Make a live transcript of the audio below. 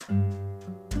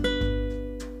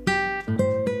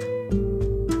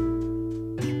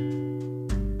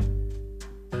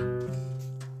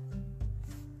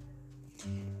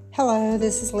Hello,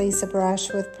 this is Lisa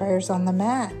Brush with Prayers on the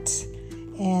Mat.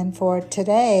 And for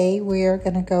today, we are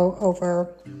going to go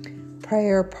over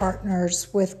prayer partners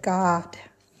with God.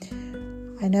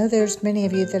 I know there's many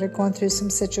of you that are going through some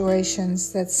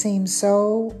situations that seem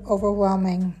so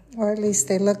overwhelming, or at least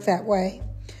they look that way,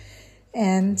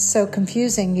 and so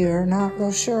confusing you're not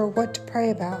real sure what to pray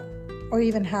about, or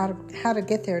even how to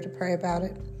get there to pray about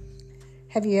it.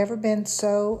 Have you ever been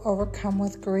so overcome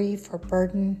with grief or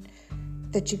burden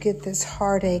that you get this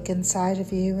heartache inside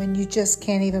of you and you just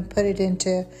can't even put it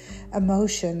into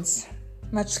emotions,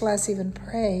 much less even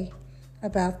pray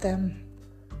about them?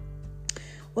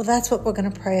 Well, that's what we're going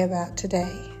to pray about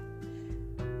today,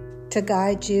 to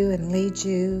guide you and lead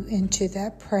you into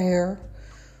that prayer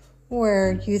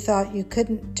where you thought you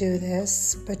couldn't do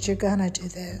this, but you're going to do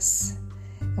this.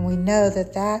 And we know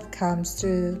that that comes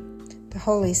through the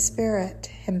Holy Spirit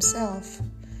Himself.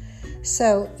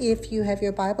 So if you have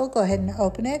your Bible, go ahead and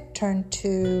open it. Turn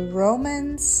to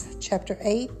Romans chapter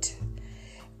 8,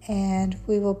 and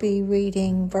we will be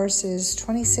reading verses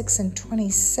 26 and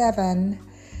 27,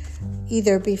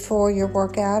 either before your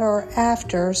workout or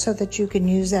after, so that you can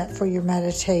use that for your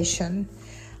meditation.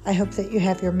 I hope that you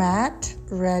have your mat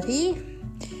ready,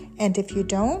 and if you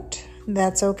don't,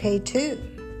 that's okay too.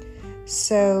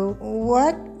 So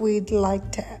what we'd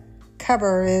like to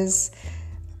cover is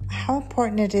how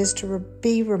important it is to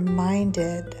be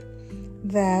reminded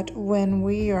that when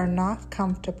we are not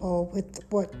comfortable with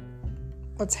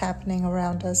what's happening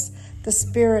around us, the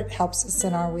Spirit helps us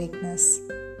in our weakness.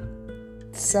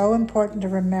 It's so important to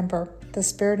remember the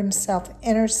Spirit Himself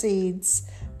intercedes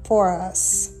for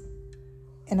us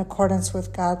in accordance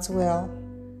with God's will.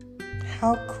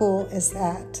 How cool is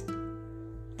that?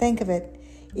 Think of it.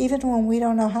 Even when we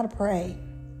don't know how to pray,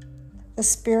 the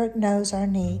Spirit knows our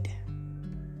need.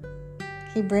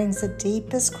 He brings the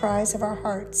deepest cries of our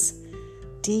hearts,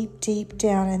 deep, deep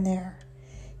down in there.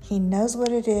 He knows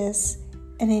what it is,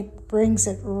 and He brings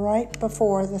it right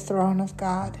before the throne of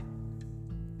God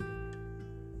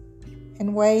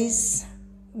in ways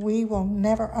we will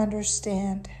never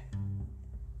understand.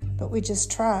 But we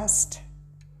just trust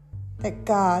that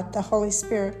God, the Holy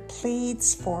Spirit,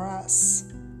 pleads for us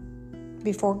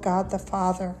before God the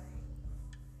Father.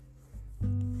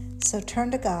 So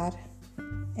turn to God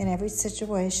in every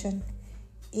situation,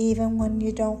 even when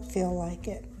you don't feel like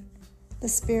it. The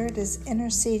Spirit is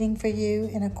interceding for you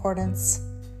in accordance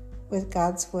with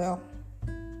God's will.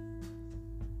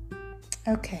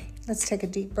 Okay, let's take a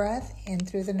deep breath in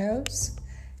through the nose.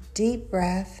 Deep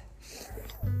breath.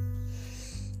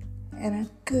 And a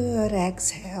good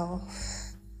exhale.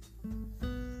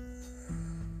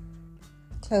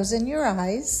 Closing your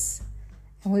eyes,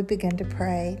 and we begin to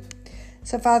pray.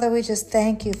 So, Father, we just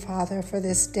thank you, Father, for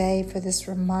this day, for this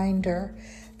reminder,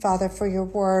 Father, for your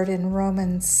word in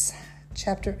Romans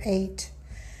chapter 8,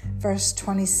 verse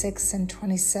 26 and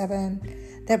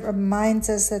 27, that reminds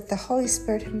us that the Holy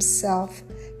Spirit Himself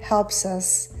helps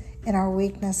us in our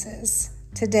weaknesses.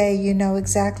 Today, you know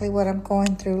exactly what I'm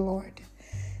going through, Lord.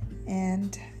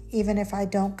 And even if I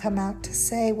don't come out to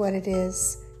say what it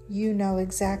is, you know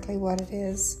exactly what it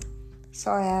is.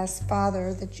 So I ask,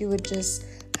 Father, that you would just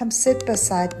come sit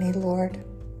beside me, Lord.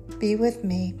 Be with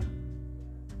me.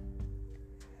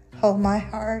 Hold my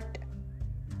heart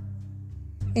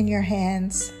in your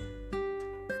hands.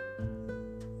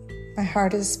 My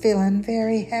heart is feeling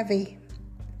very heavy.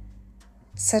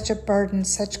 Such a burden,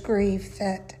 such grief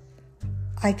that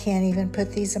I can't even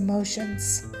put these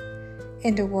emotions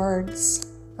into words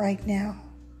right now.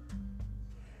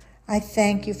 I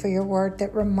thank you for your word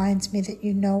that reminds me that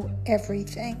you know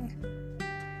everything.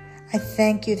 I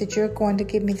thank you that you're going to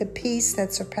give me the peace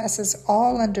that surpasses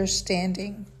all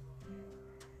understanding.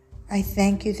 I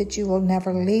thank you that you will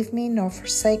never leave me nor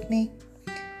forsake me,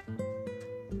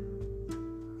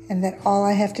 and that all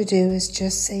I have to do is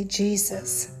just say,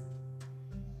 Jesus,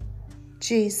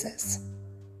 Jesus.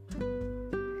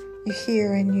 You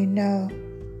hear and you know,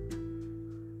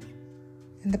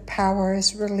 and the power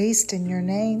is released in your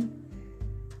name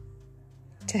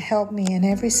to help me in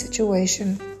every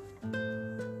situation,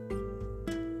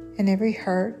 in every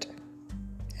hurt,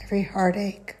 every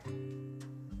heartache.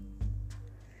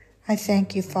 I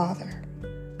thank you, Father.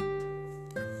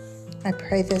 I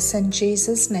pray this in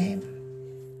Jesus' name.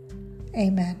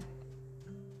 Amen.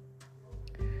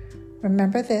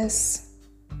 Remember this: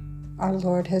 our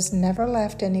Lord has never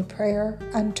left any prayer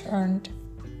unturned,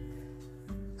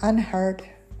 unheard,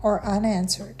 or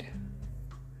unanswered.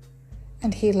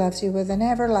 And He loves you with an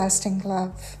everlasting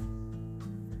love,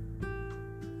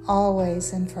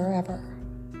 always and forever.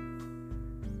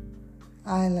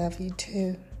 I love you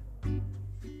too.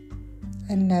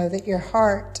 And know that your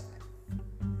heart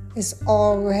is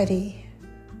already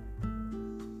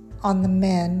on the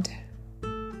mend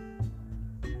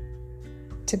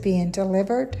to being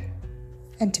delivered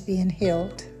and to being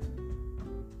healed.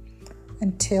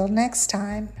 Until next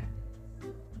time,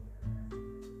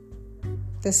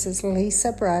 this is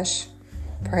Lisa Brush,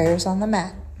 Prayers on the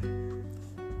Mat.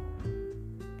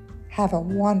 Have a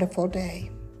wonderful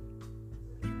day.